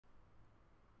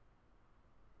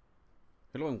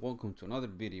Hello and welcome to another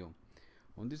video.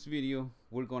 On this video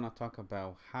we're gonna talk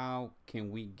about how can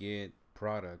we get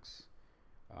products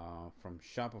from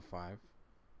Shopify. I'm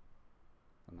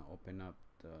gonna open up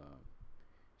the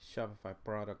Shopify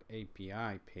product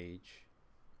API page.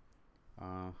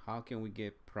 How can we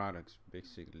get products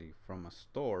basically from a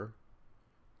store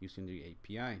using the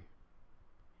API,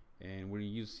 and we're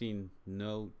using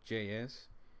Node.js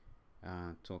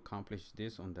to accomplish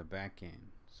this on the back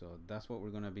end. So that's what we're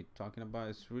going to be talking about.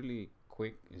 It's really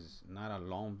quick, it's not a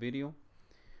long video,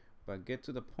 but get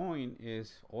to the point.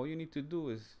 Is all you need to do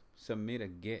is submit a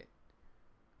get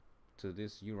to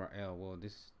this URL. Well,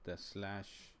 this is the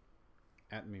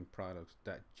 /admin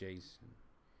products.json.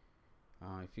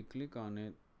 If you click on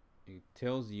it, it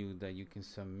tells you that you can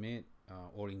submit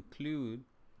or include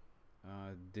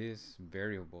these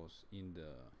variables in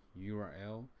the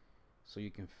URL so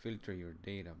you can filter your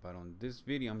data. But on this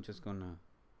video I'm just gonna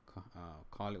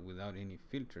call it without any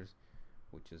filters,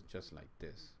 which is just like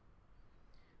this.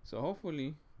 So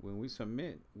hopefully when we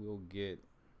submit, we'll get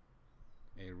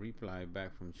a reply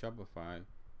back from Shopify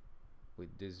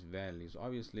with these values.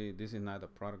 Obviously this is not the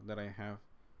product that I have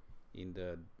in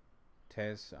the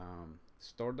test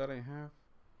store that I have.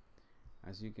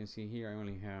 As you can see here, I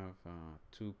only have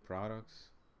 2 products.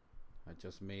 I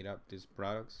just made up these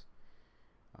products.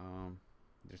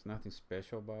 There's nothing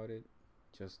special about it,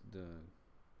 just the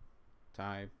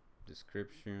type,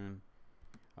 description,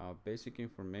 basic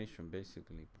information,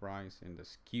 basically price and the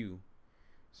SKU.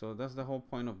 So that's the whole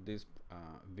point of this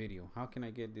video. How can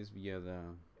I get this via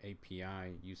the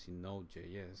API using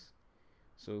Node.js?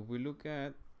 So if we look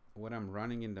at what I'm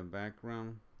running in the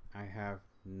background, I have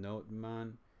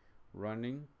Node.man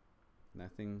running,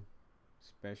 nothing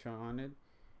special on it,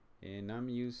 and I'm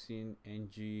using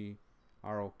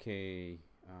ngrok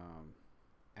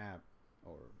app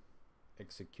or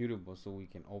executable so we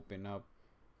can open up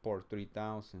port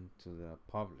 3000 to the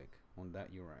public on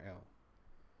that URL.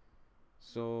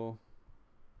 So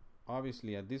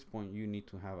obviously at this point you need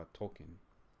to have a token,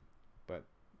 but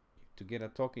to get a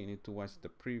token you need to watch the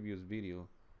previous video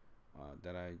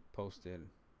that I posted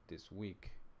this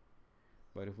week.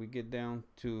 But if we get down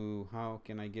to how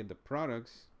can I get the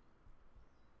products,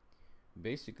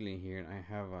 basically here I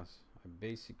have a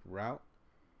basic route,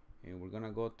 and we're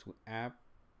gonna go to app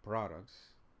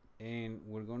products, and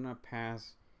we're gonna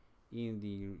pass in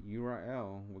the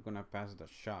URL, we're gonna pass the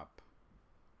shop.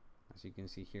 As you can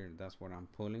see here, that's what I'm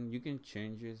pulling. You can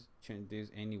change this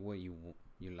any way you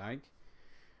like,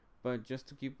 but just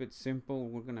to keep it simple,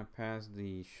 we're gonna pass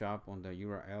the shop on the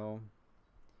URL,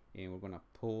 and we're gonna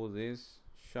pull this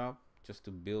shop just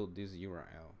to build this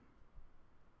URL.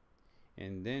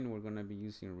 And then we're gonna be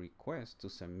using request to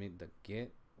submit the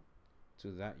get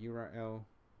to that URL.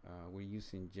 We're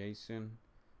using JSON.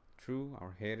 True,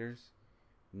 our headers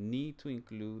need to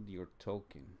include your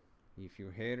token. If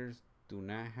your headers do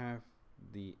not have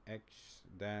the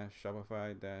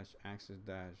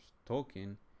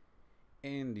x-shopify-access-token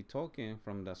and the token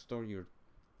from the store you're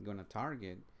gonna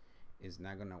target, is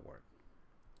not gonna work.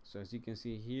 So as you can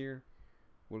see here,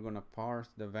 we're gonna parse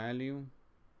the value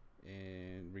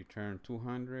and return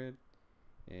 200,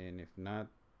 and if not,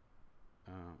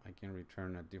 I can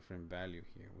return a different value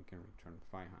here. We can return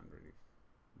 500 if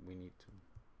we need to,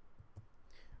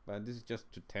 but this is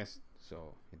just to test,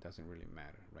 so it doesn't really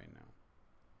matter right now.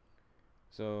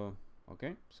 So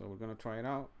okay, so we're gonna try it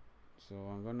out. So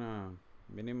I'm gonna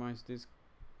minimize this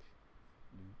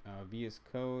VS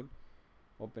Code,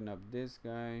 open up this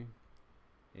guy,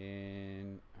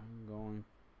 and I'm going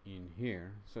in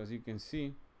here. So as you can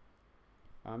see,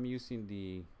 I'm using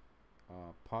the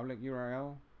public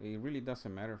URL. It really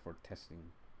doesn't matter for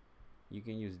testing. You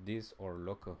can use this or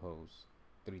localhost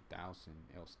 3000,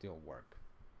 it'll still work.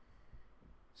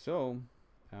 So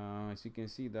as you can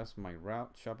see, that's my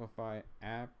route, Shopify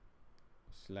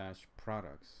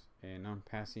app/products, and I'm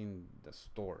passing the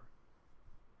store.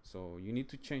 So you need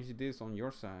to change this on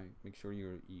your side. Make sure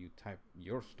you type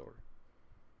your store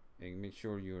and make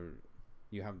sure you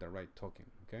have the right token.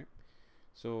 Okay,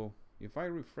 so if I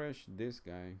refresh this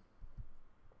guy,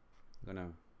 I'm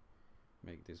gonna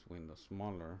make this window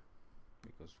smaller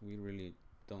because we really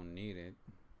don't need it.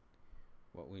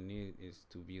 What we need is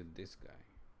to view this guy.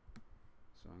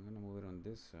 So I'm gonna move it on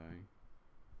this side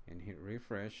and hit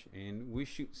refresh, and we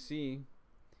should see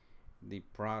the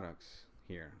products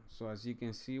here. So as you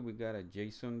can see, we got a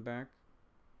JSON back.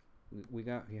 We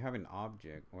have an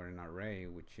object or an array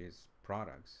which is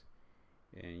products,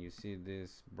 and you see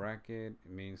this bracket.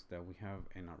 It means that we have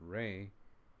an array,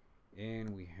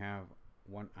 and we have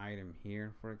one item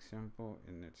here, for example,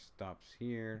 and it stops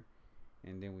here,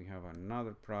 and then we have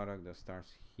another product that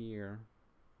starts here,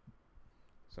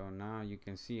 So now you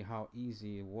can see how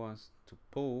easy it was to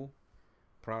pull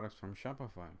products from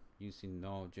Shopify using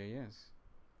Node.js.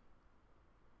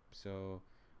 So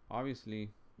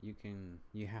obviously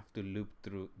you have to loop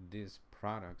through this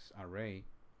products array,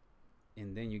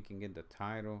 and then you can get the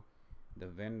title, the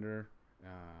vendor,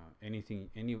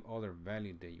 any other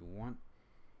value that you want,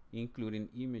 including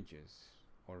images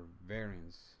or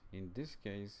variants. In this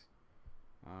case,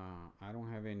 I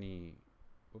don't have any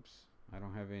I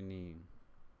don't have any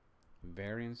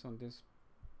variants on this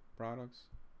products.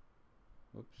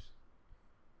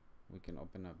 We can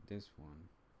open up this one.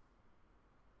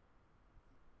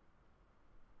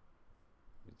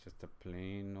 It's just a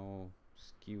plain old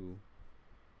SKU.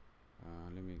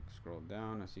 Let me scroll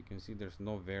down. As you can see, there's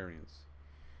no variants.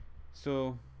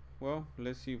 So, well,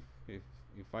 let's see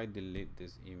if I delete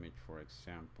this image, for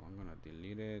example. I'm gonna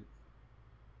delete it.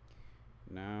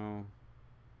 Now,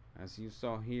 as you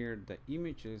saw here, the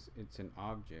images, it's an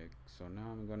object. So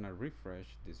now I'm gonna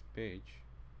refresh this page.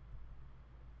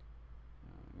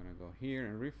 I'm gonna go here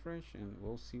and refresh, and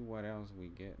we'll see what else we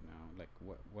get now, like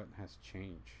what has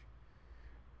changed.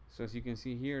 So as you can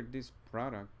see here, this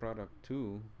product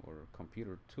 2 or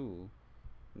computer 2,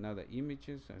 now the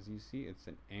images, as you see, it's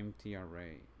an empty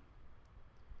array.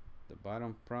 The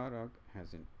bottom product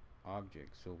has an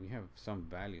object, so we have some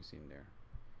values in there.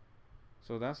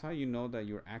 So that's how you know that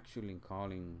you're actually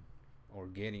calling or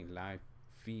getting live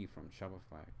fee from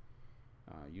Shopify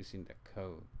using the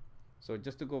code. So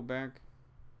just to go back,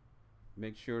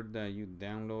 make sure that you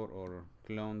download or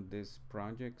clone this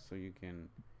project so you can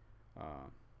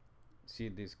see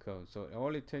this code. So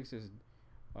all it takes is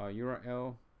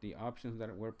URL, the options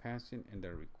that we're passing, and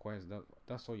the request.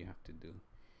 That's all you have to do.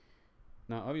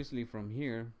 Now obviously from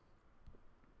here,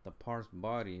 the parse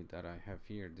body that I have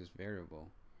here, this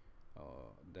variable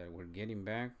that we're getting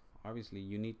back, obviously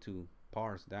you need to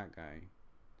parse that guy.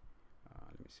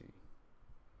 Let me see.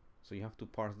 So you have to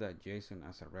parse that JSON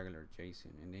as a regular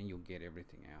JSON, and then you'll get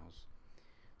everything else.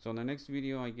 So in the next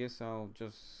video, I guess I'll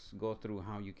just go through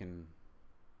how you can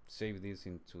save this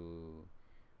into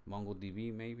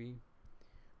MongoDB maybe.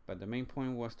 But the main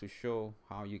point was to show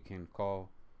how you can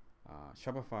call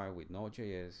Shopify with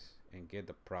Node.js and get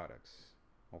the products.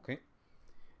 Okay.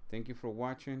 Thank you for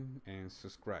watching, and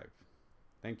subscribe.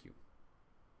 Thank you.